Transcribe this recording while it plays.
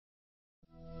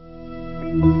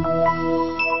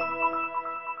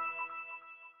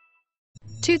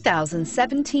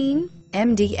2017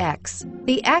 MDX.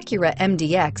 The Acura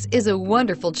MDX is a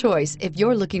wonderful choice if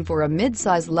you're looking for a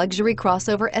mid-size luxury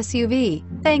crossover SUV.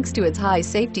 Thanks to its high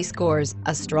safety scores,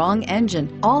 a strong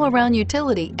engine, all-around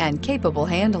utility, and capable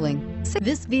handling.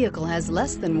 This vehicle has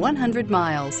less than 100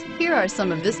 miles. Here are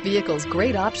some of this vehicle's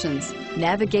great options: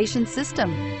 navigation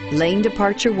system, lane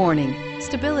departure warning,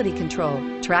 stability control,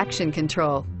 traction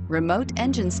control, remote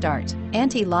engine start,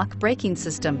 anti-lock braking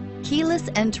system, keyless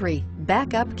entry,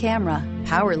 backup camera,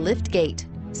 power lift gate,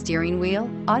 steering wheel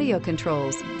audio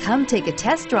controls. Come take a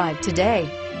test drive today.